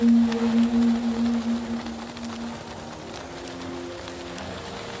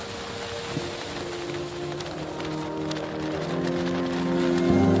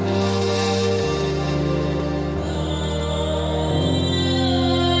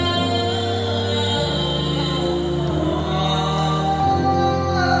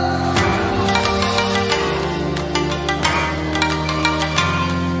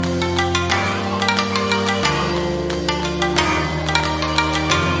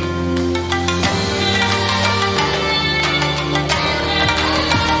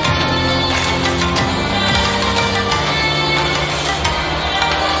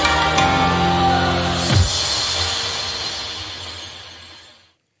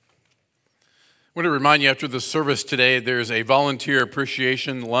I want to remind you after the service today, there's a volunteer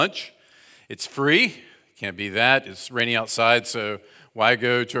appreciation lunch. It's free. Can't be that. It's raining outside, so why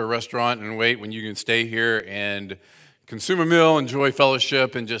go to a restaurant and wait when you can stay here and consume a meal, enjoy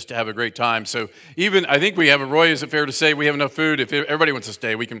fellowship, and just have a great time. So even, I think we have Roy, is it fair to say we have enough food? If everybody wants to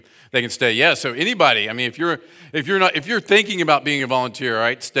stay, they can stay. Yeah, so anybody, I mean, if you're thinking about being a volunteer, all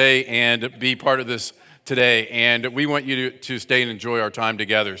right, stay and be part of this today. And we want you to stay and enjoy our time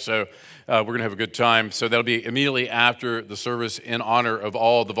together. So we're going to have a good time. So that'll be immediately after the service in honor of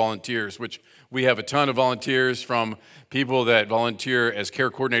all the volunteers, which we have a ton of volunteers, from people that volunteer as care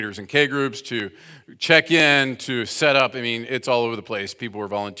coordinators in K groups to check in to set up. I mean, it's all over the place. People are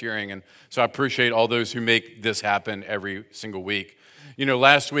volunteering. And so I appreciate all those who make this happen every single week. You know,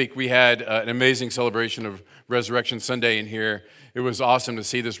 last week we had an amazing celebration of Resurrection Sunday in here. It was awesome to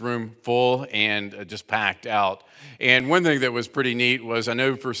see this room full and just packed out. And one thing that was pretty neat was, I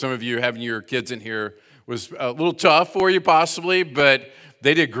know for some of you, having your kids in here was a little tough for you possibly, but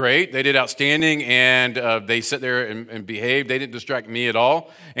they did great. They did outstanding, and they sat there and behaved. They didn't distract me at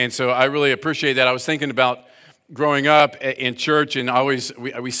all. And so I really appreciate that. I was thinking about growing up in church, and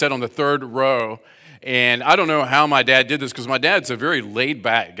we sat on the third row. And I don't know how my dad did this, because my dad's a very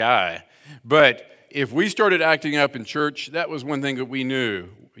laid-back guy. But if we started acting up in church, that was one thing that we knew,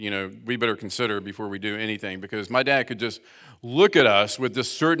 we better consider before we do anything, because my dad could just look at us with this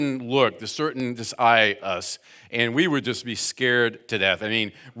certain look, this eye us, and we would just be scared to death. I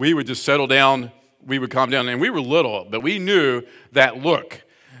mean, we would just settle down, we would calm down, and we were little, but we knew that look.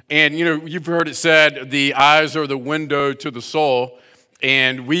 And, you've heard it said, the eyes are the window to the soul,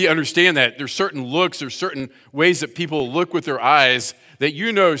 and we understand that there's certain looks, there's certain ways that people look with their eyes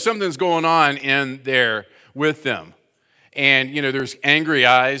that something's going on in there with them. And, there's angry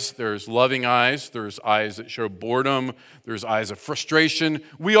eyes, there's loving eyes, there's eyes that show boredom, there's eyes of frustration.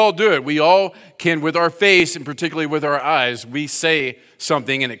 We all do it. We all can, with our face, and particularly with our eyes, we say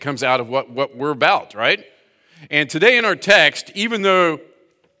something and it comes out of what we're about, right? And today in our text, even though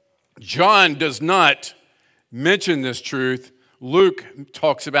John does not mention this truth, Luke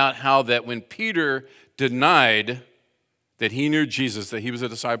talks about how that when Peter denied that he knew Jesus, that he was a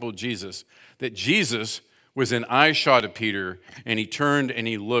disciple of Jesus, that Jesus was in eye shot of Peter, and he turned and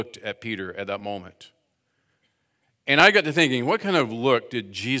he looked at Peter at that moment. And I got to thinking, what kind of look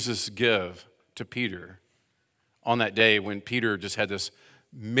did Jesus give to Peter on that day when Peter just had this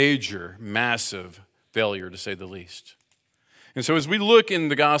major, massive failure, to say the least? And so as we look in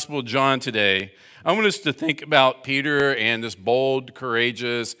the Gospel of John today, I want us to think about Peter and this bold,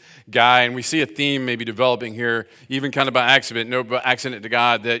 courageous guy. And we see a theme maybe developing here, even kind of by accident, no accident to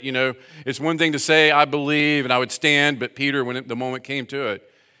God, that, it's one thing to say, I believe, and I would stand, but Peter, when the moment came to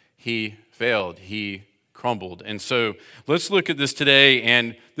it, he failed, he crumbled. And so let's look at this today,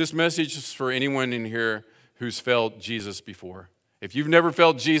 and this message is for anyone in here who's failed Jesus before. If you've never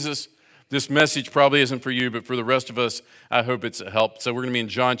failed Jesus, this message probably isn't for you, but for the rest of us, I hope it's a help. So we're going to be in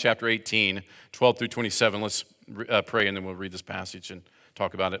John chapter 18, 12 through 27. Let's pray, and then we'll read this passage and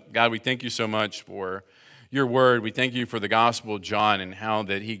talk about it. God, we thank you so much for your word. We thank you for the Gospel of John and how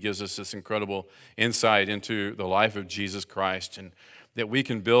that he gives us this incredible insight into the life of Jesus Christ, and that we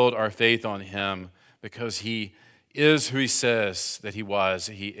can build our faith on him because he is who he says that he was.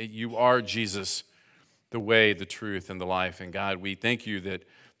 You are Jesus, the way, the truth, and the life. And God, we thank you that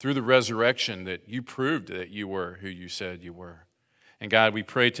through the resurrection that you proved that you were who you said you were. And God, we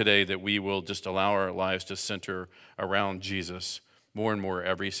pray today that we will just allow our lives to center around Jesus more and more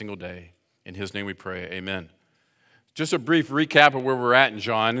every single day. In his name we pray, amen. Just a brief recap of where we're at in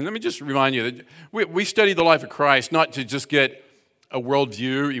John. And let me just remind you that we study the life of Christ not to just get a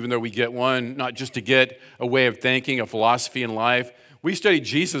worldview, even though we get one, not just to get a way of thinking, a philosophy in life. We study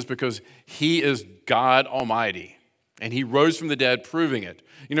Jesus because he is God Almighty. And he rose from the dead, proving it.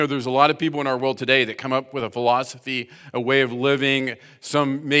 There's a lot of people in our world today that come up with a philosophy, a way of living,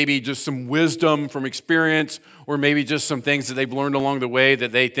 maybe just some wisdom from experience, or maybe just some things that they've learned along the way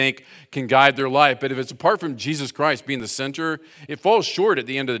that they think can guide their life. But if it's apart from Jesus Christ being the center, it falls short at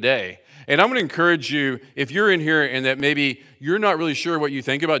the end of the day. And I'm going to encourage you, if you're in here and that maybe you're not really sure what you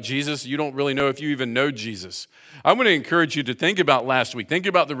think about Jesus, you don't really know if you even know Jesus, I'm going to encourage you to think about last week. Think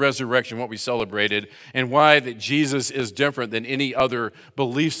about the resurrection, what we celebrated, and why that Jesus is different than any other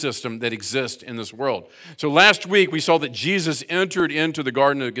belief system that exists in this world. So last week, we saw that Jesus entered into the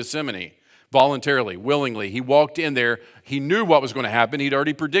Garden of Gethsemane voluntarily, willingly. He walked in there. He knew what was going to happen. He'd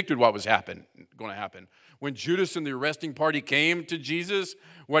already predicted what was going to happen. When Judas and the arresting party came to Jesus,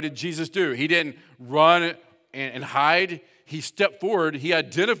 what did Jesus do? He didn't run and hide. He stepped forward. He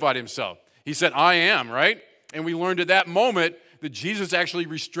identified himself. He said, I am, right? And we learned at that moment that Jesus actually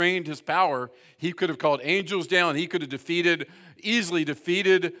restrained his power. He could have called angels down. He could have easily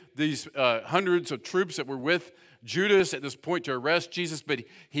defeated these hundreds of troops that were with Judas at this point to arrest Jesus, but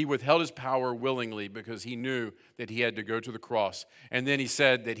he withheld his power willingly because he knew that he had to go to the cross. And then he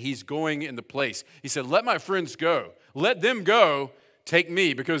said that he's going in the place. He said, let my friends go. Let them go. Take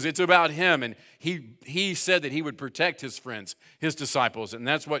me, because it's about him. And he said that he would protect his friends, his disciples, and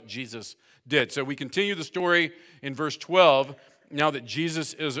that's what Jesus did. So we continue the story in verse 12, now that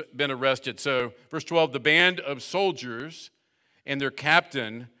Jesus has been arrested. So verse 12, the band of soldiers and their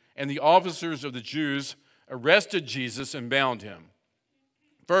captain and the officers of the Jews arrested Jesus and bound him.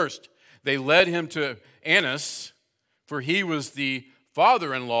 First, they led him to Annas, for he was the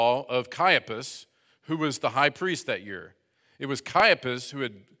father-in-law of Caiaphas, who was the high priest that year. It was Caiaphas who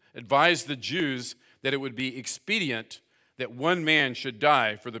had advised the Jews that it would be expedient that one man should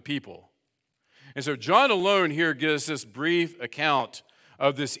die for the people. And so John alone here gives this brief account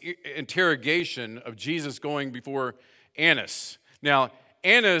of this interrogation of Jesus going before Annas. Now,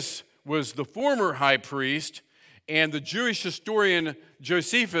 Annas was the former high priest, and the Jewish historian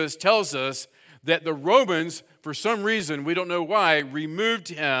Josephus tells us that the Romans, for some reason, we don't know why, removed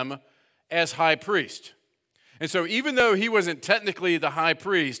him as high priest. And so even though he wasn't technically the high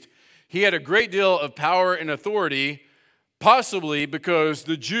priest, he had a great deal of power and authority, possibly because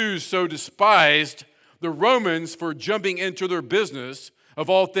the Jews so despised the Romans for jumping into their business,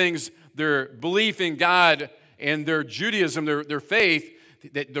 of all things, their belief in God and their Judaism, their faith,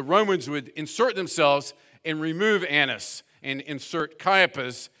 that the Romans would insert themselves and remove Annas and insert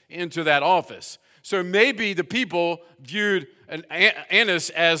Caiaphas into that office. So maybe the people viewed Annas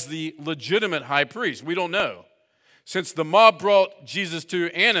as the legitimate high priest. We don't know. Since the mob brought Jesus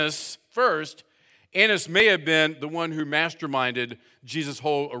to Annas first, Annas may have been the one who masterminded Jesus'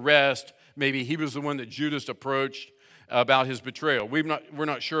 whole arrest. Maybe he was the one that Judas approached about his betrayal. We're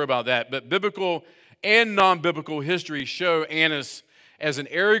not sure about that. But biblical and non-biblical history show Annas as an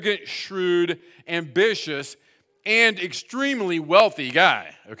arrogant, shrewd, ambitious, and extremely wealthy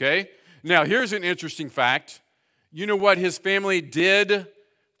guy, okay? Now, here's an interesting fact. You know what his family did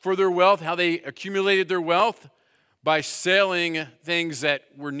for their wealth, how they accumulated their wealth? By selling things that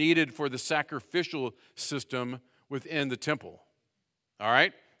were needed for the sacrificial system within the temple. All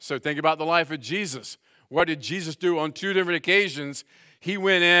right? So think about the life of Jesus. What did Jesus do on two different occasions? He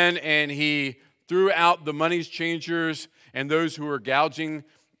went in and he threw out the money changers and those who were gouging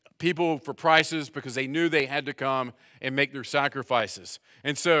people for prices because they knew they had to come and make their sacrifices.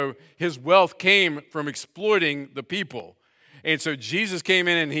 And so his wealth came from exploiting the people. And so Jesus came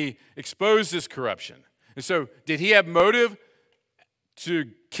in and he exposed this corruption. And so, did he have motive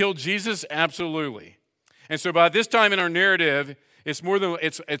to kill Jesus? Absolutely. And so, by this time in our narrative,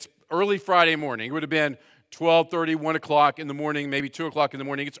 it's early Friday morning. It would have been 12:30, 1 o'clock in the morning, maybe 2 o'clock in the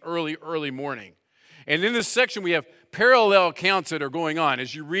morning. It's early morning. And in this section, we have parallel accounts that are going on.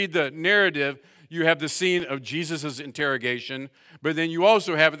 As you read the narrative, you have the scene of Jesus' interrogation, but then you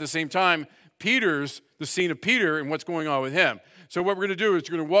also have at the same time the scene of Peter and what's going on with him. So, what we're going to do is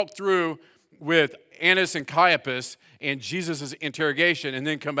we're going to walk through with Annas and Caiaphas and Jesus' interrogation, and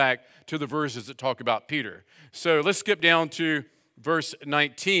then come back to the verses that talk about Peter. So let's skip down to verse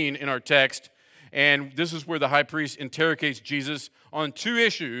 19 in our text, and this is where the high priest interrogates Jesus on two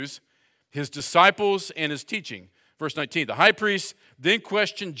issues, his disciples and his teaching. Verse 19, the high priest then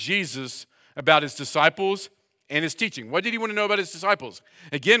questioned Jesus about his disciples and his teaching. What did he want to know about his disciples?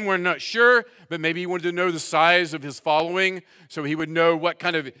 Again, we're not sure, but maybe he wanted to know the size of his following so he would know what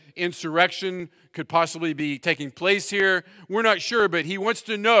kind of insurrection could possibly be taking place here. We're not sure, but he wants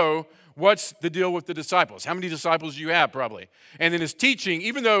to know what's the deal with the disciples. How many disciples do you have, probably? And then his teaching,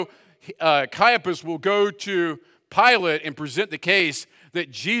 even though Caiaphas will go to Pilate and present the case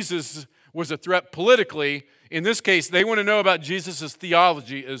that Jesus was a threat politically, in this case, they want to know about Jesus'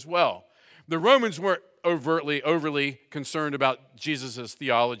 theology as well. The Romans weren't overly concerned about Jesus'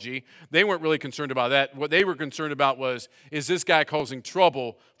 theology. They weren't really concerned about that. What they were concerned about was, is this guy causing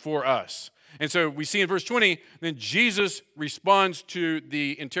trouble for us? And so we see in verse 20, then Jesus responds to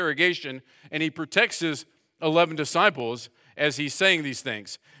the interrogation, and he protects his 11 disciples as he's saying these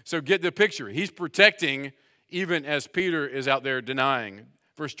things. So get the picture. He's protecting even as Peter is out there denying.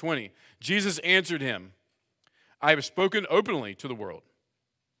 Verse 20, Jesus answered him, I have spoken openly to the world.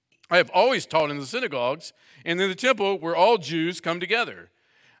 I have always taught in the synagogues and in the temple where all Jews come together.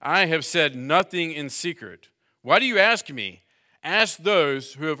 I have said nothing in secret. Why do you ask me? Ask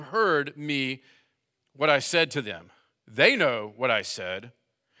those who have heard me what I said to them. They know what I said.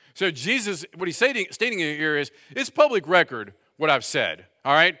 So Jesus, what he's stating here is, it's public record what I've said,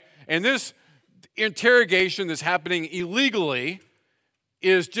 all right? And this interrogation that's happening illegally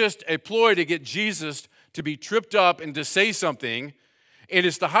is just a ploy to get Jesus to be tripped up and to say something. And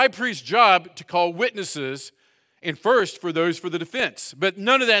it's the high priest's job to call witnesses, and first for those for the defense. But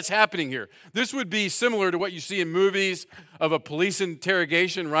none of that's happening here. This would be similar to what you see in movies of a police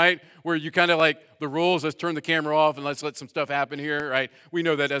interrogation, right? Where you kind of like the rules, let's turn the camera off and let's let some stuff happen here, right? We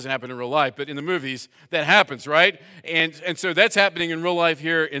know that doesn't happen in real life, but in the movies, that happens, right? And so that's happening in real life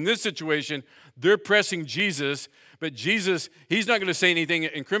here. In this situation, they're pressing Jesus, but Jesus, he's not going to say anything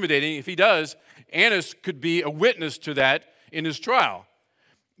incriminating. If he does, Annas could be a witness to that in his trial.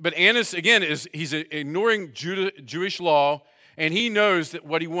 But Annas, again, he's ignoring Jewish law, and he knows that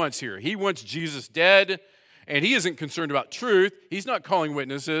what he wants here. He wants Jesus dead, and he isn't concerned about truth. He's not calling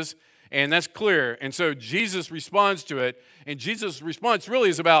witnesses, and that's clear. And so Jesus responds to it, and Jesus' response really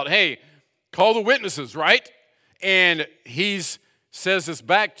is about, hey, call the witnesses, right? And he says this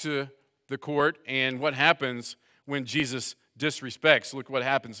back to the court, and what happens when Jesus disrespects? Look what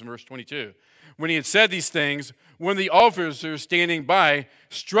happens in verse 22. When he had said these things, one of the officers standing by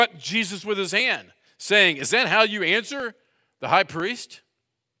struck Jesus with his hand, saying, "Is that how you answer the high priest?"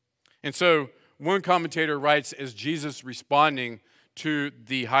 And so one commentator writes, as Jesus responding to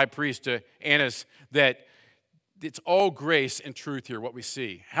the high priest, to Annas, that it's all grace and truth here, what we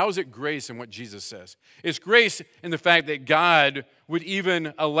see. How is it grace in what Jesus says? It's grace in the fact that God would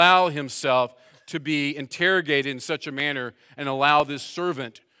even allow himself to be interrogated in such a manner and allow this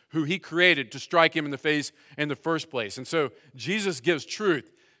servant who he created to strike him in the face in the first place. And so Jesus gives truth.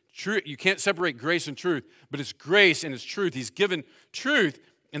 Truth, you can't separate grace and truth, but it's grace and it's truth. He's given truth,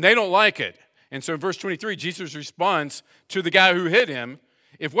 and they don't like it. And so in verse 23, Jesus responds to the guy who hit him,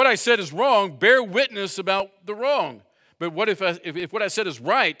 "If what I said is wrong, bear witness about the wrong. But what if what I said is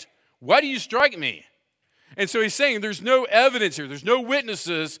right, why do you strike me?" And so he's saying there's no evidence here. There's no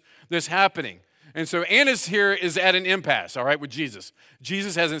witnesses that's happening. And so Annas here is at an impasse, all right, with Jesus.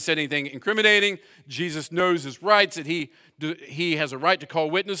 Jesus hasn't said anything incriminating. Jesus knows his rights, that he has a right to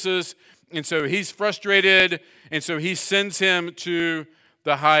call witnesses. And so he's frustrated. And so he sends him to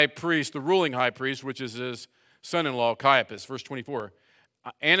the high priest, the ruling high priest, which is his son-in-law, Caiaphas. Verse 24.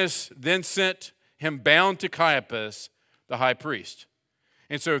 Annas then sent him bound to Caiaphas, the high priest.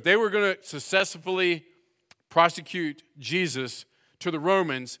 And so if they were going to successfully prosecute Jesus to the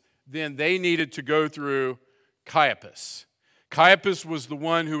Romans, then they needed to go through Caiaphas. Caiaphas was the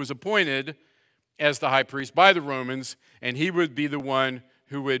one who was appointed as the high priest by the Romans, and he would be the one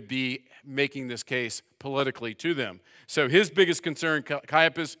who would be making this case politically to them. So his biggest concern,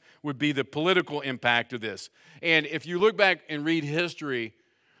 Caiaphas, would be the political impact of this. And if you look back and read history,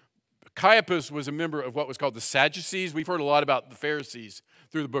 Caiaphas was a member of what was called the Sadducees. We've heard a lot about the Pharisees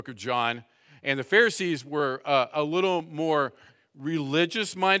through the book of John. And the Pharisees were a little more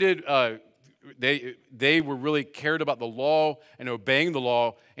religious-minded. They were really cared about the law and obeying the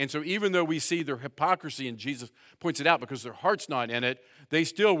law. And so even though we see their hypocrisy, and Jesus points it out because their heart's not in it, they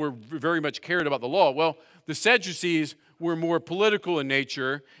still were very much cared about the law. Well, the Sadducees were more political in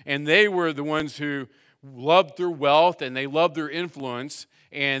nature, and they were the ones who loved their wealth and they loved their influence,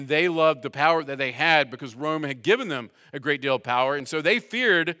 and they loved the power that they had because Rome had given them a great deal of power. And so they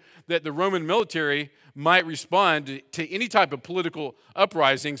feared that the Roman military might respond to any type of political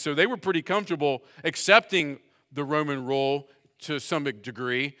uprising, so they were pretty comfortable accepting the Roman rule to some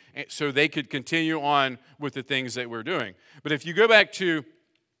degree so they could continue on with the things that we're doing. But if you go back to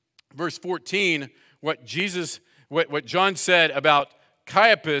verse 14, what John said about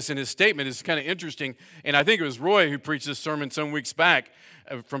Caiaphas in his statement is kind of interesting, and I think it was Roy who preached this sermon some weeks back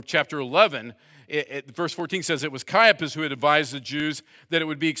from chapter 11. Verse 14 says, "It was Caiaphas who had advised the Jews that it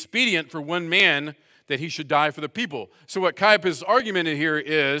would be expedient for one man that he should die for the people." So what Caiaphas' argument in here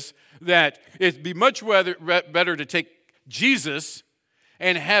is that it'd be much better to take Jesus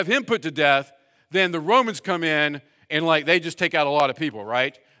and have him put to death than the Romans come in and they just take out a lot of people,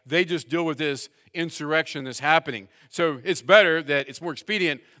 right? They just deal with this insurrection that's happening. So it's better that it's more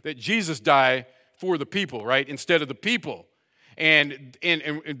expedient that Jesus die for the people, right, instead of the people. And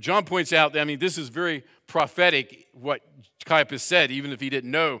John points out that, this is very prophetic what Caiaphas said, even if he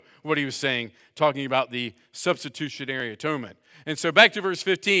didn't know what he was saying, talking about the substitutionary atonement. And so back to verse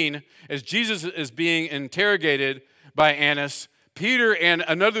 15, as Jesus is being interrogated by Annas, Peter and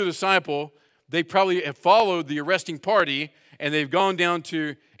another disciple, they probably have followed the arresting party, and they've gone down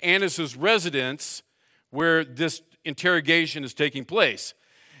to Annas' residence where this interrogation is taking place.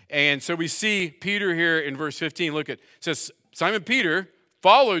 And so we see Peter here in verse 15. Look, it says, Simon Peter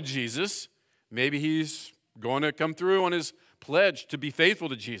followed Jesus. Maybe he's going to come through on his pledge to be faithful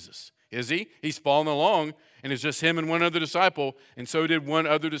to Jesus. Is he? He's following along. And it's just him and one other disciple, and so did one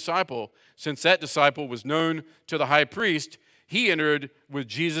other disciple. Since that disciple was known to the high priest, he entered with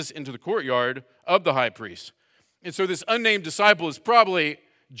Jesus into the courtyard of the high priest. And so this unnamed disciple is probably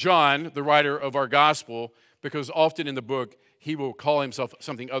John, the writer of our gospel, because often in the book, he will call himself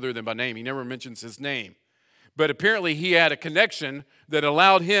something other than by name. He never mentions his name. But apparently he had a connection that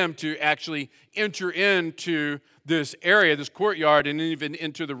allowed him to actually enter into this area, this courtyard, and even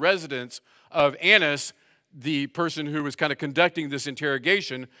into the residence of Annas, the person who was kind of conducting this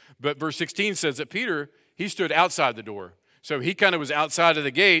interrogation. But verse 16 says that Peter, he stood outside the door. So he kind of was outside of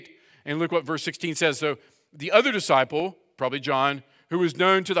the gate. And look what verse 16 says. So the other disciple, probably John, who was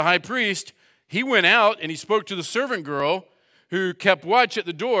known to the high priest, he went out and he spoke to the servant girl who kept watch at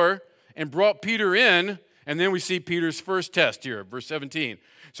the door and brought Peter in. And then we see Peter's first test here, verse 17.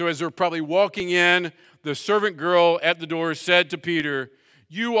 So as they're probably walking in, the servant girl at the door said to Peter,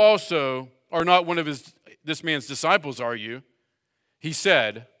 "You also are not one of this man's disciples, are you?" He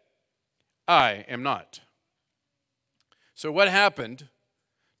said, "I am not." So what happened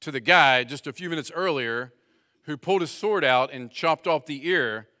to the guy just a few minutes earlier who pulled his sword out and chopped off the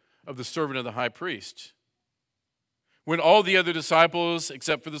ear of the servant of the high priest? When all the other disciples,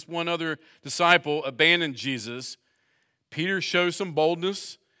 except for this one other disciple, abandoned Jesus, Peter shows some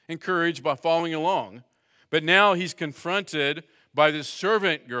boldness and courage by following along. But now he's confronted by this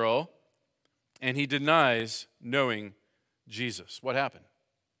servant girl, and he denies knowing Jesus. What happened?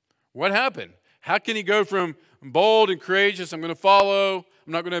 What happened? How can he go from bold and courageous, I'm going to follow,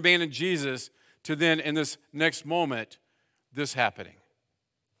 I'm not going to abandon Jesus, to then in this next moment, this happening?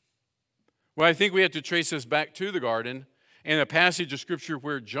 Well, I think we have to trace this back to the garden and a passage of Scripture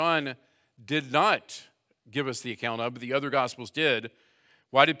where John did not give us the account of, but the other Gospels did.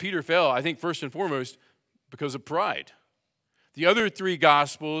 Why did Peter fail? I think first and foremost, because of pride. The other three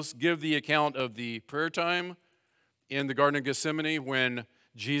Gospels give the account of the prayer time in the Garden of Gethsemane when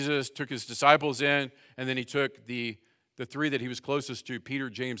Jesus took his disciples in, and then he took the three that he was closest to, Peter,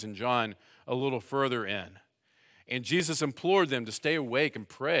 James, and John, a little further in. And Jesus implored them to stay awake and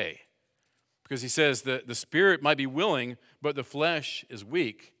pray, because he says that the spirit might be willing, but the flesh is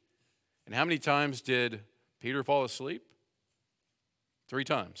weak. And how many times did Peter fall asleep? 3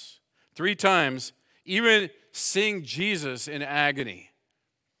 times. 3 times, even seeing Jesus in agony.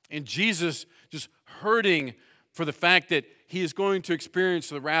 And Jesus just hurting for the fact that he is going to experience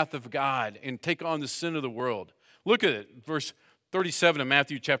the wrath of God and take on the sin of the world. Look at it, verse 37 of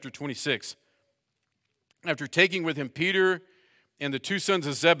Matthew chapter 26. After taking with him Peter and the 2 sons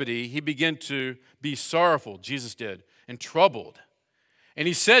of Zebedee, he began to be sorrowful, Jesus did, and troubled. And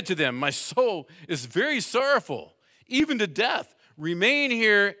he said to them, "My soul is very sorrowful, even to death. Remain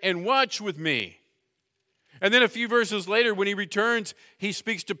here and watch with me." And then a few verses later, when he returns, he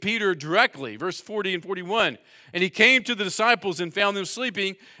speaks to Peter directly, verse 40 and 41. And he came to the disciples and found them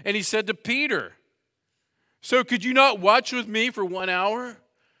sleeping, and he said to Peter, "So could you not watch with me for 1 hour?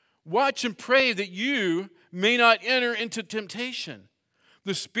 Watch and pray that you may not enter into temptation.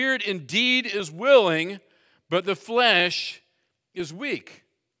 The spirit indeed is willing, but the flesh is weak."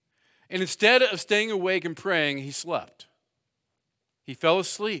 And instead of staying awake and praying, he slept. He fell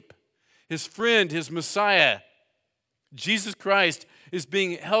asleep. His friend, his Messiah, Jesus Christ, is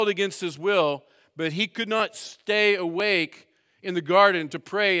being held against his will, but he could not stay awake in the garden to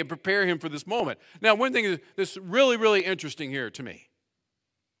pray and prepare him for this moment. Now, one thing that's really, really interesting here to me,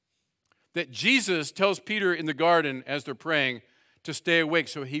 that Jesus tells Peter in the garden as they're praying to stay awake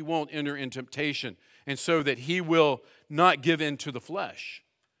so he won't enter in temptation and so that he will not give in to the flesh.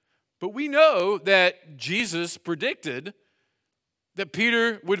 But we know that Jesus predicted that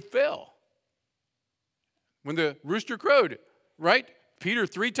Peter would fail. When the rooster crowed, right? Peter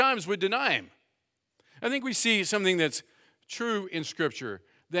 3 times would deny him. I think we see something that's true in Scripture,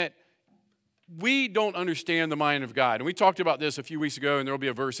 that we don't understand the mind of God. And we talked about this a few weeks ago, and there will be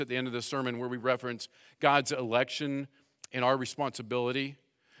a verse at the end of this sermon where we reference God's election and our responsibility.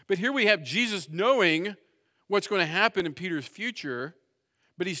 But here we have Jesus knowing what's going to happen in Peter's future,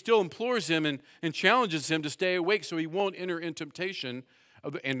 but he still implores him and challenges him to stay awake so he won't enter in temptation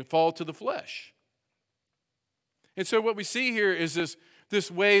and fall to the flesh. And so what we see here is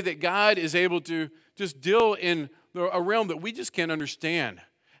this way that God is able to just deal in a realm that we just can't understand.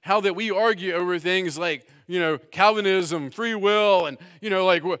 How that we argue over things like, Calvinism, free will, and,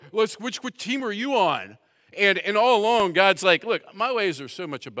 which team are you on? And all along, God's like, look, my ways are so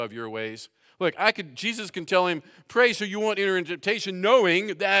much above your ways. Look, Jesus can tell him, pray so you won't enter into temptation,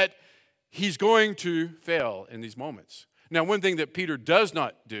 knowing that he's going to fail in these moments. Now, one thing that Peter does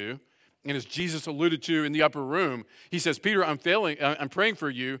not do, and as Jesus alluded to in the upper room, he says, Peter, I'm praying for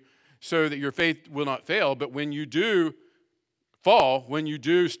you. so that your faith will not fail. But when you do fall, when you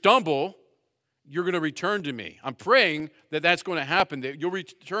do stumble, you're going to return to me. I'm praying that that's going to happen, that you'll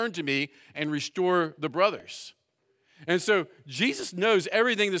return to me and restore the brothers. And so Jesus knows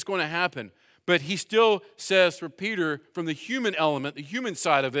everything that's going to happen, but he still says for Peter, from the human element, the human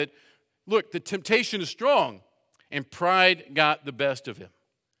side of it, look, the temptation is strong, and pride got the best of him.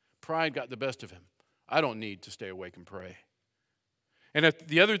 Pride got the best of him. I don't need to stay awake and pray. And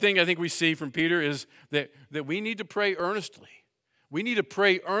the other thing I think we see from Peter is that we need to pray earnestly. We need to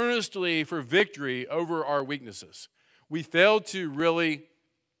pray earnestly for victory over our weaknesses. We fail to really,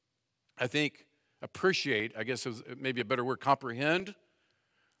 I think, appreciate, I guess is maybe a better word, comprehend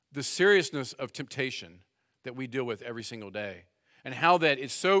the seriousness of temptation that we deal with every single day. And how that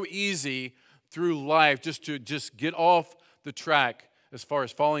it's so easy through life just to get off the track as far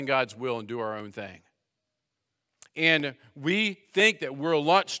as following God's will and do our own thing. And we think that we're a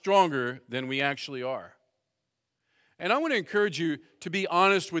lot stronger than we actually are. And I want to encourage you to be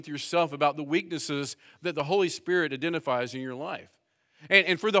honest with yourself about the weaknesses that the Holy Spirit identifies in your life.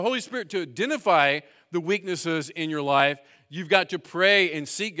 And for the Holy Spirit to identify the weaknesses in your life, you've got to pray and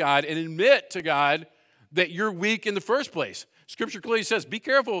seek God and admit to God that you're weak in the first place. Scripture clearly says, be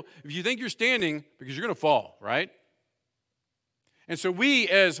careful if you think you're standing because you're going to fall, right? And so we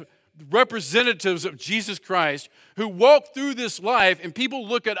as representatives of Jesus Christ who walk through this life, and people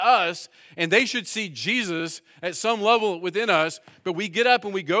look at us and they should see Jesus at some level within us, but we get up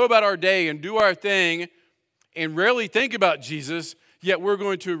and we go about our day and do our thing and rarely think about Jesus, yet we're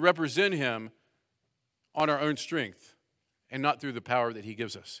going to represent him on our own strength and not through the power that he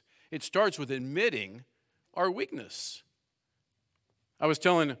gives us. It starts with admitting our weakness. I was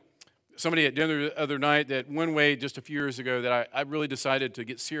telling somebody at dinner the other night that one way just a few years ago that I really decided to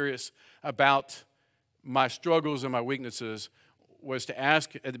get serious about my struggles and my weaknesses was to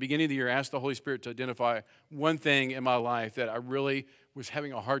ask, at the beginning of the year, ask the Holy Spirit to identify one thing in my life that I really was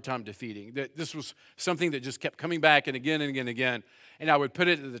having a hard time defeating. That this was something that just kept coming back and again and again and again. And I would put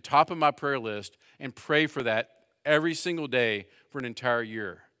it at the top of my prayer list and pray for that every single day for an entire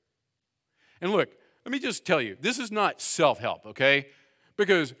year. And look, let me just tell you, this is not self-help, okay?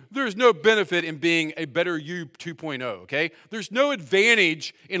 Because there's no benefit in being a better you 2.0, okay? There's no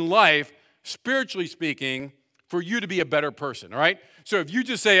advantage in life, spiritually speaking, for you to be a better person, all right? So if you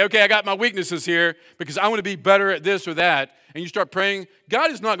just say, okay, I got my weaknesses here because I want to be better at this or that, and you start praying,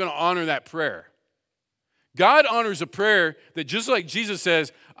 God is not going to honor that prayer. God honors a prayer that just like Jesus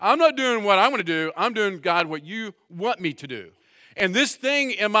says, I'm not doing what I want to do, I'm doing, God, what you want me to do. And this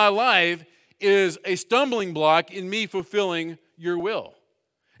thing in my life is a stumbling block in me fulfilling your will.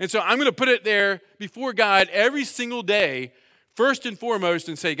 And so I'm going to put it there before God every single day, first and foremost,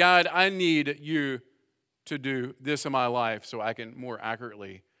 and say, God, I need you to do this in my life so I can more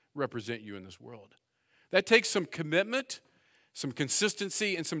accurately represent you in this world. That takes some commitment, some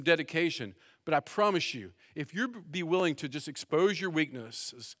consistency, and some dedication. But I promise you, if you be willing to just expose your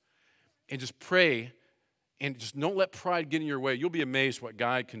weaknesses and just pray and just don't let pride get in your way, you'll be amazed what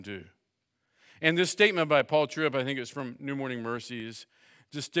God can do. And this statement by Paul Tripp, I think it's from New Morning Mercies,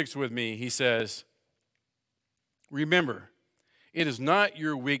 just sticks with me. He says, remember, it is not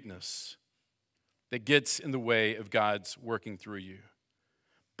your weakness that gets in the way of God's working through you,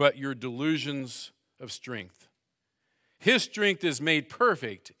 but your delusions of strength. His strength is made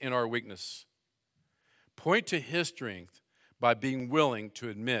perfect in our weakness. Point to his strength by being willing to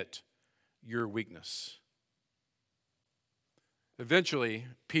admit your weakness. Eventually,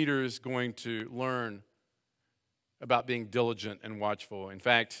 Peter is going to learn about being diligent and watchful. In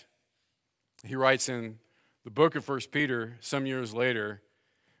fact, he writes in the book of 1 Peter some years later,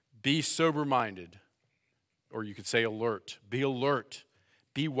 be sober-minded, or you could say alert. Be alert.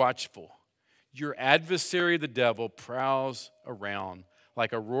 Be watchful. Your adversary, the devil, prowls around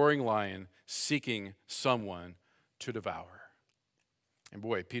like a roaring lion seeking someone to devour. And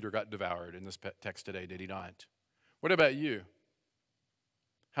boy, Peter got devoured in this text today, did he not? What about you?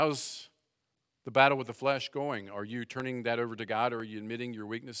 How's the battle with the flesh going? Are you turning that over to God? Are you admitting your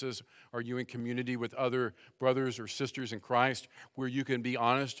weaknesses? Are you in community with other brothers or sisters in Christ where you can be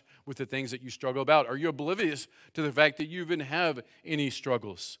honest with the things that you struggle about? Are you oblivious to the fact that you even have any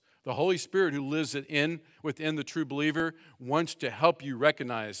struggles? The Holy Spirit who lives within the true believer wants to help you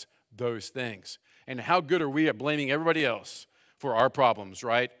recognize those things. And how good are we at blaming everybody else for our problems,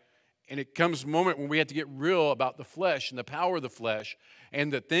 right? And it comes a moment when we have to get real about the flesh and the power of the flesh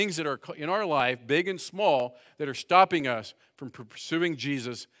and the things that are in our life, big and small, that are stopping us from pursuing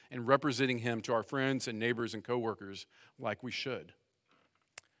Jesus and representing him to our friends and neighbors and coworkers like we should.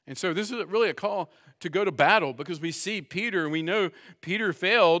 And so this is really a call to go to battle, because we see Peter and we know Peter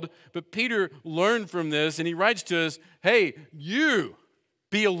failed, but Peter learned from this, and he writes to us, hey, you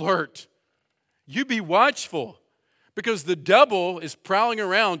be alert. You be watchful, because the devil is prowling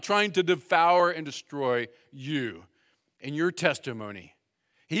around trying to devour and destroy you and your testimony.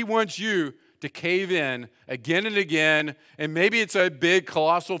 He wants you to cave in again and again, and maybe it's a big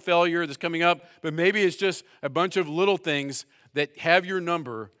colossal failure that's coming up, but maybe it's just a bunch of little things that have your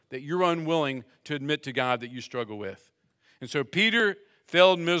number that you're unwilling to admit to God that you struggle with. And so Peter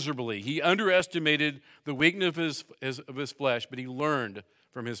failed miserably. He underestimated the weakness of his flesh, but he learned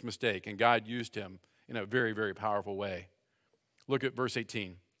from his mistake, and God used him in a very, very powerful way. Look at verse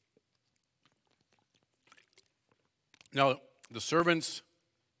 18. Now, the servants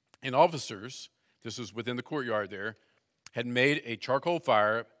and officers, this was within the courtyard there, had made a charcoal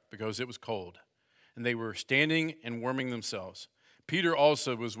fire because it was cold, and they were standing and warming themselves. Peter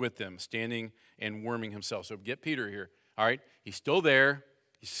also was with them, standing and warming himself. So get Peter here. All right, he's still there.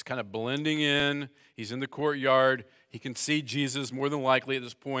 He's kind of blending in. He's in the courtyard. He can see Jesus more than likely at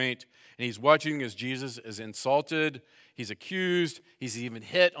this point, and he's watching as Jesus is insulted. He's accused. He's even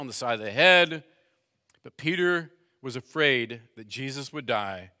hit on the side of the head. But Peter was afraid that Jesus would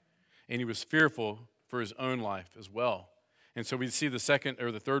die, and he was fearful for his own life as well. And so we see the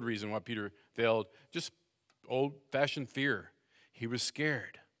third reason why Peter failed, just old-fashioned fear. He was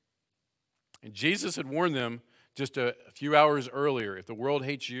scared. And Jesus had warned them just a few hours earlier, if the world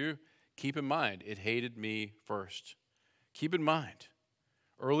hates you, keep in mind, it hated me first. Keep in mind,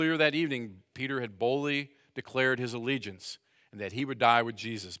 earlier that evening, Peter had boldly declared his allegiance and that he would die with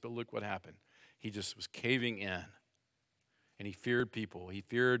Jesus. But look what happened. He just was caving in. And he feared people. He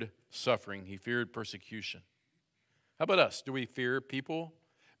feared suffering. He feared persecution. How about us? Do we fear people?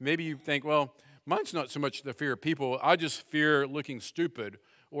 Maybe you think, well, mine's not so much the fear of people. I just fear looking stupid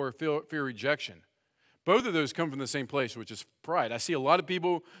or fear rejection. Both of those come from the same place, which is pride. I see a lot of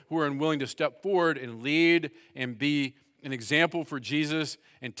people who are unwilling to step forward and lead and be an example for Jesus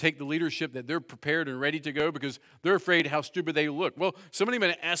and take the leadership that they're prepared and ready to go because they're afraid how stupid they look. Well, somebody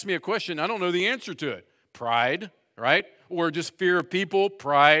might ask me a question. I don't know the answer to it. Pride, right? Or just fear of people,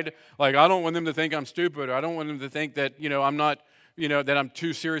 pride. Like, I don't want them to think I'm stupid. Or I don't want them to think that, I'm not, that I'm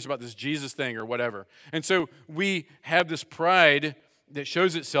too serious about this Jesus thing or whatever. And so we have this pride that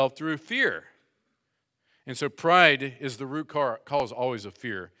shows itself through fear. And so pride is the root cause always of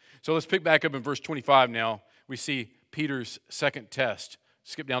fear. So let's pick back up in verse 25 now. We see Peter's second test.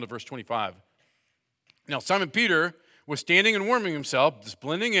 Skip down to verse 25. Now Simon Peter was standing and warming himself, just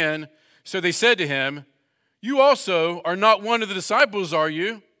blending in. So they said to him, "You also are not one of the disciples, are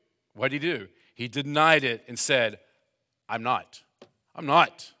you?" What did he do? He denied it and said, I'm not. I'm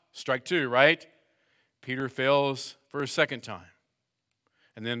not. Strike two, right? Peter fails for a second time.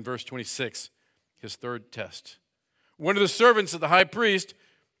 And then verse 26, his third test. One of the servants of the high priest,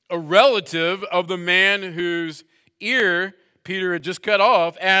 a relative of the man whose ear Peter had just cut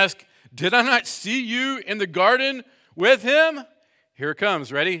off, asked, "Did I not see you in the garden with him?" Here it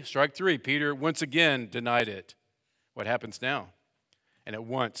comes. Ready? Strike three. Peter once again denied it. What happens now? And at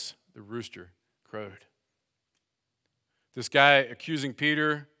once the rooster crowed. This guy accusing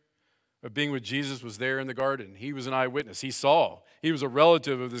Peter of being with Jesus was there in the garden. He was an eyewitness. He saw. He was a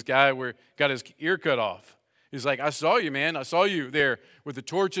relative of this guy where got his ear cut off. He's like, "I saw you, man. I saw you there with the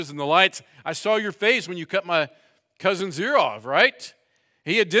torches and the lights. I saw your face when you cut my cousin's ear off," right?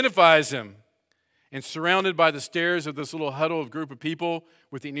 He identifies him. And surrounded by the stares of this little huddle of group of people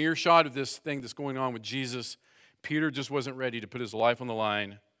with an earshot of this thing that's going on with Jesus, Peter just wasn't ready to put his life on the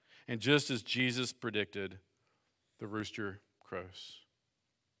line. And just as Jesus predicted, the rooster crows.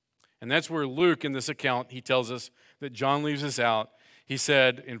 And that's where Luke, in this account, he tells us that John leaves us out. He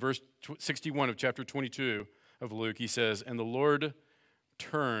said in verse 61 of chapter 22 of Luke, he says, "And the Lord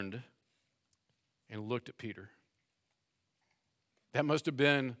turned and looked at Peter." That must have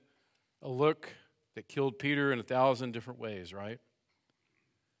been a look that killed Peter in 1,000 different ways, right?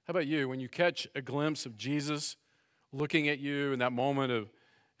 How about you? When you catch a glimpse of Jesus looking at you in that moment of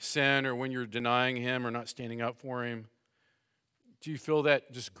sin or when you're denying him or not standing up for him, do you feel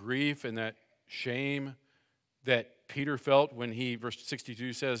that just grief and that shame that Peter felt when he, verse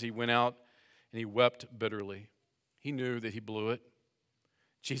 62 says, he went out and he wept bitterly? He knew that he blew it.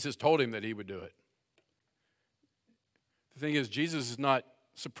 Jesus told him that he would do it. The thing is, Jesus is not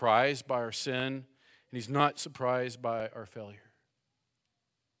surprised by our sin, and he's not surprised by our failure.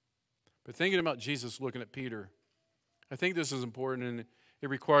 But thinking about Jesus looking at Peter, I think this is important, and it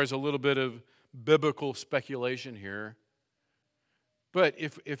requires a little bit of biblical speculation here. But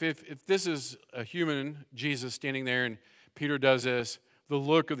if this is a human Jesus standing there and Peter does this, the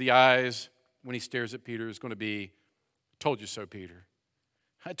look of the eyes when he stares at Peter is going to be, told you so, Peter.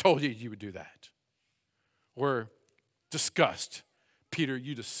 I told you would do that. Or disgust. Peter,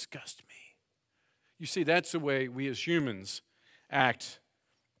 you disgust me. You see, that's the way we as humans act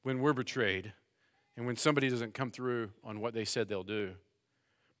when we're betrayed and when somebody doesn't come through on what they said they'll do.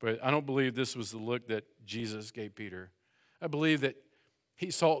 But I don't believe this was the look that Jesus gave Peter. I believe that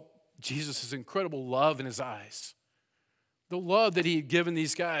he saw Jesus' incredible love in his eyes. The love that he had given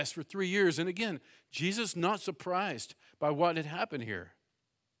these guys for 3 years. And again, Jesus not surprised by what had happened here.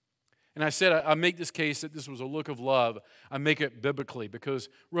 And I said I make this case that this was a look of love. I make it biblically because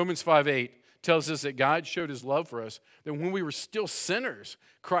Romans 5:8 tells us that God showed his love for us, that when we were still sinners,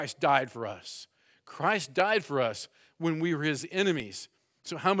 Christ died for us. Christ died for us when we were his enemies.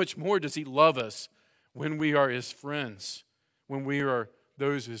 So how much more does he love us when we are his friends, when we are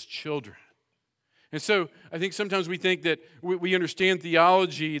those his children? And so I think sometimes we think that we understand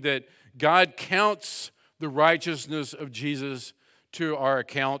theology that God counts the righteousness of Jesus to our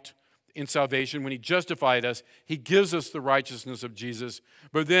account in salvation. When he justified us, he gives us the righteousness of Jesus.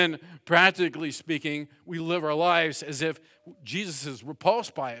 But then, practically speaking, we live our lives as if Jesus is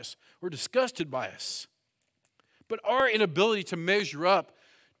repulsed by us or disgusted by us. But our inability to measure up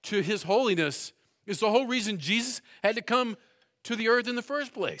to his holiness is the whole reason Jesus had to come to the earth in the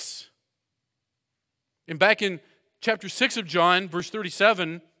first place. And back in chapter 6 of John, verse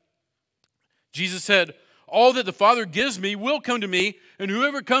 37, Jesus said, all that the Father gives me will come to me, and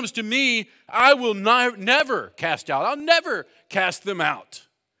whoever comes to me, I will never cast out. I'll never cast them out.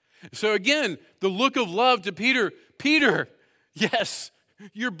 So again, the look of love to Peter. Peter, yes,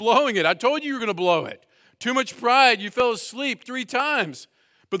 you're blowing it. I told you were going to blow it. Too much pride. You fell asleep 3 times.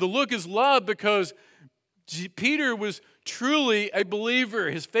 But the look is love because Peter was truly a believer.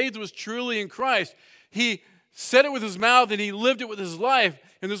 His faith was truly in Christ. He said it with his mouth and he lived it with his life.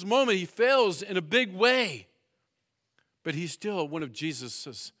 In this moment, he fails in a big way. But he's still one of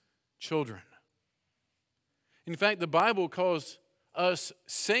Jesus' children. In fact, the Bible calls us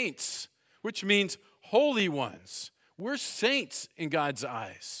saints, which means holy ones. We're saints in God's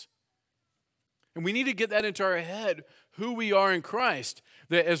eyes. And we need to get that into our head, who we are in Christ.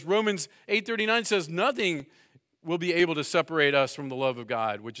 That as Romans 8:39 says, nothing will be able to separate us from the love of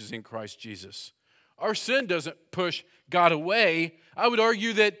God, which is in Christ Jesus. Our sin doesn't push God away. I would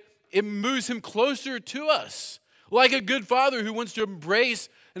argue that it moves him closer to us. Like a good father who wants to embrace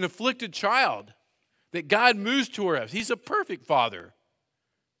an afflicted child, that God moves toward us. He's a perfect father.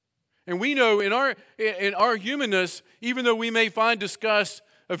 And we know in our humanness, even though we may find disgust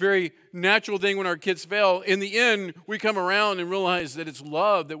a very natural thing when our kids fail, in the end, we come around and realize that it's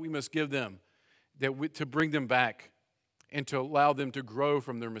love that we must give them, to bring them back and to allow them to grow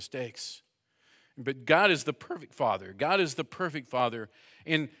from their mistakes. But God is the perfect Father. God is the perfect Father.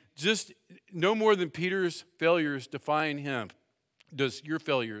 And just no more than Peter's failures define him, does your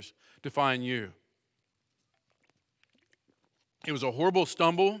failures define you. It was a horrible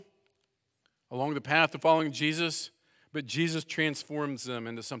stumble along the path of following Jesus, but Jesus transforms them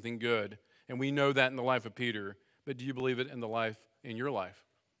into something good. And we know that in the life of Peter. But do you believe it in your life?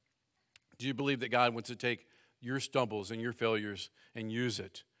 Do you believe that God wants to take your stumbles and your failures and use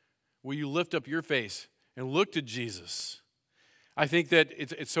it? Will you lift up your face and look to Jesus? I think that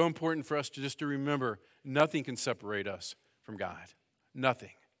it's so important for us to remember nothing can separate us from God. Nothing.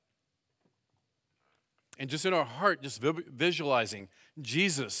 And just in our heart, just visualizing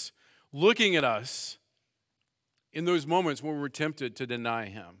Jesus looking at us in those moments when we're tempted to deny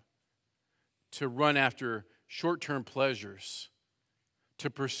him, to run after short-term pleasures,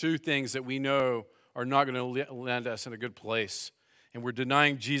 to pursue things that we know are not going to land us in a good place. And we're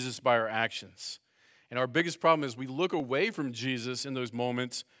denying Jesus by our actions. And our biggest problem is we look away from Jesus in those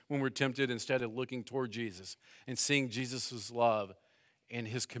moments when we're tempted instead of looking toward Jesus and seeing Jesus' love and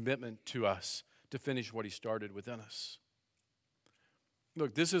his commitment to us to finish what he started within us.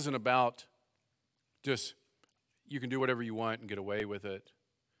 Look, this isn't about just you can do whatever you want and get away with it.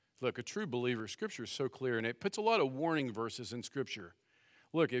 Look, a true believer, Scripture is so clear, and it puts a lot of warning verses in Scripture.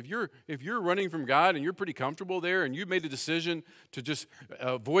 Look, if you're running from God and you're pretty comfortable there and you've made a decision to just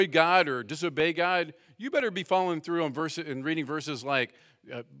avoid God or disobey God, you better be following through on verses and reading verses like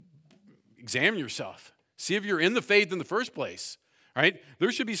examine yourself. See if you're in the faith in the first place. Right?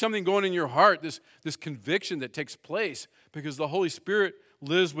 There should be something going in your heart, this conviction that takes place because the Holy Spirit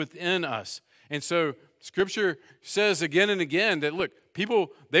lives within us. And so Scripture says again and again that, look,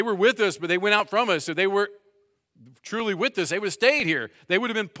 people, they were with us, but they went out from us. So they were truly with us. They would have stayed here. They would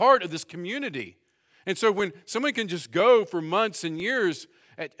have been part of this community. And so when someone can just go for months and years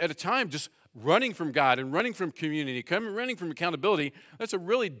at a time, just running from God and running from community, running from accountability, that's a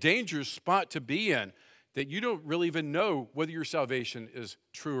really dangerous spot to be in, that you don't really even know whether your salvation is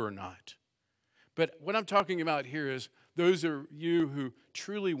true or not. But what I'm talking about here is those are you who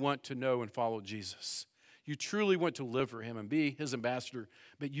truly want to know and follow Jesus. You truly want to live for him and be his ambassador,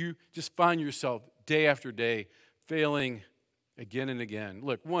 but you just find yourself day after day failing again and again.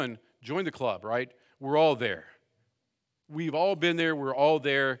 Look, one, join the club, right? We're all there. We've all been there. We're all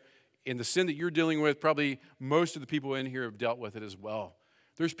there. In the sin that you're dealing with, probably most of the people in here have dealt with it as well.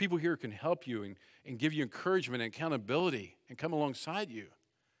 There's people here who can help you and give you encouragement and accountability and come alongside you.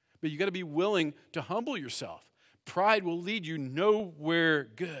 But you got to be willing to humble yourself. Pride will lead you nowhere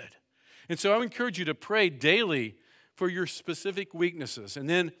good. And so I encourage you to pray daily for your specific weaknesses and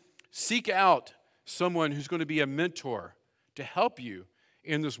then seek out someone who's going to be a mentor to help you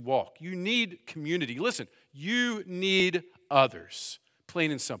in this walk. You need community. Listen, you need others,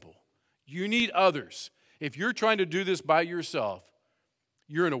 plain and simple. You need others. If you're trying to do this by yourself,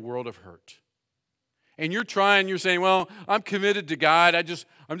 you're in a world of hurt. And you're saying, well, I'm committed to God.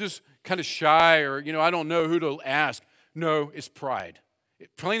 I'm just kind of shy, or, I don't know who to ask. No, it's pride.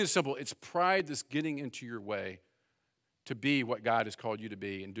 Plain and simple, it's pride that's getting into your way to be what God has called you to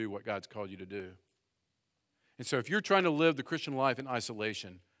be and do what God's called you to do. And so if you're trying to live the Christian life in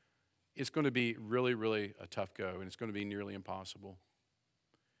isolation, it's going to be really, really a tough go, and it's going to be nearly impossible.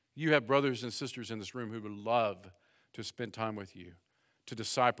 You have brothers and sisters in this room who would love to spend time with you, to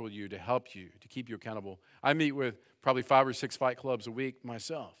disciple you, to help you, to keep you accountable. I meet with probably 5 or 6 fight clubs a week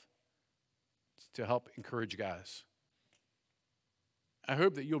myself to help encourage guys. I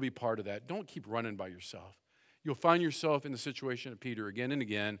hope that you'll be part of that. Don't keep running by yourself. You'll find yourself in the situation of Peter again and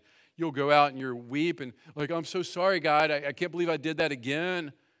again. You'll go out and you'll weep and I'm so sorry, God. I can't believe I did that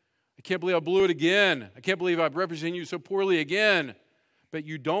again. I can't believe I blew it again. I can't believe I've represented you so poorly again. But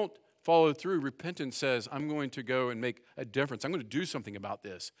you don't follow through. Repentance says, I'm going to go and make a difference. I'm going to do something about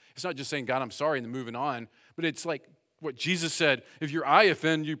this. It's not just saying, God, I'm sorry, and then moving on. But it's like what Jesus said, if your eye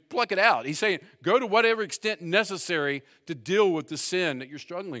offend, you pluck it out. He's saying, go to whatever extent necessary to deal with the sin that you're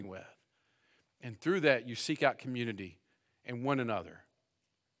struggling with. And through that, you seek out community and one another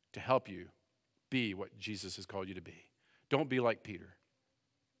to help you be what Jesus has called you to be. Don't be like Peter.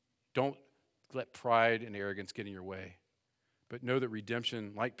 Don't let pride and arrogance get in your way. But know that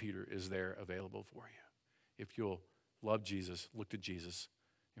redemption, like Peter, is there available for you. If you'll love Jesus, look to Jesus,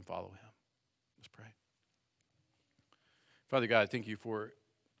 and follow him. Let's pray. Father God, thank you for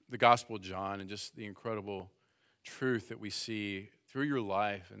the Gospel of John and just the incredible truth that we see through your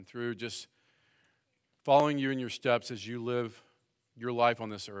life and through just following you in your steps as you live your life on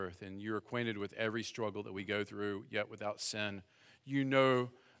this earth. And you're acquainted with every struggle that we go through, yet without sin. You know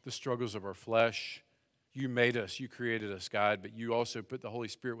the struggles of our flesh. You made us, you created us, God, but you also put the Holy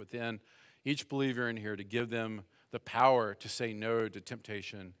Spirit within each believer in here to give them the power to say no to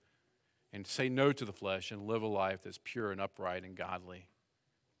temptation and say no to the flesh and live a life that's pure and upright and godly.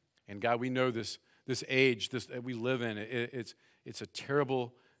 And God, we know this age that we live in, it's a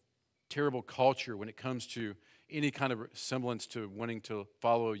terrible, terrible culture when it comes to any kind of semblance to wanting to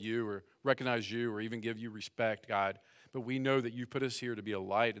follow you or recognize you or even give you respect, God. But we know that you put us here to be a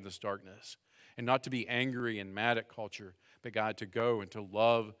light in this darkness. And not to be angry and mad at culture, but God, to go and to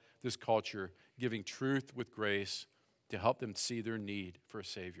love this culture, giving truth with grace to help them see their need for a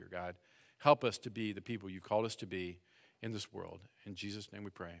Savior, God. Help us to be the people you called us to be in this world. In Jesus' name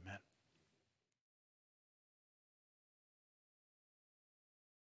we pray, amen.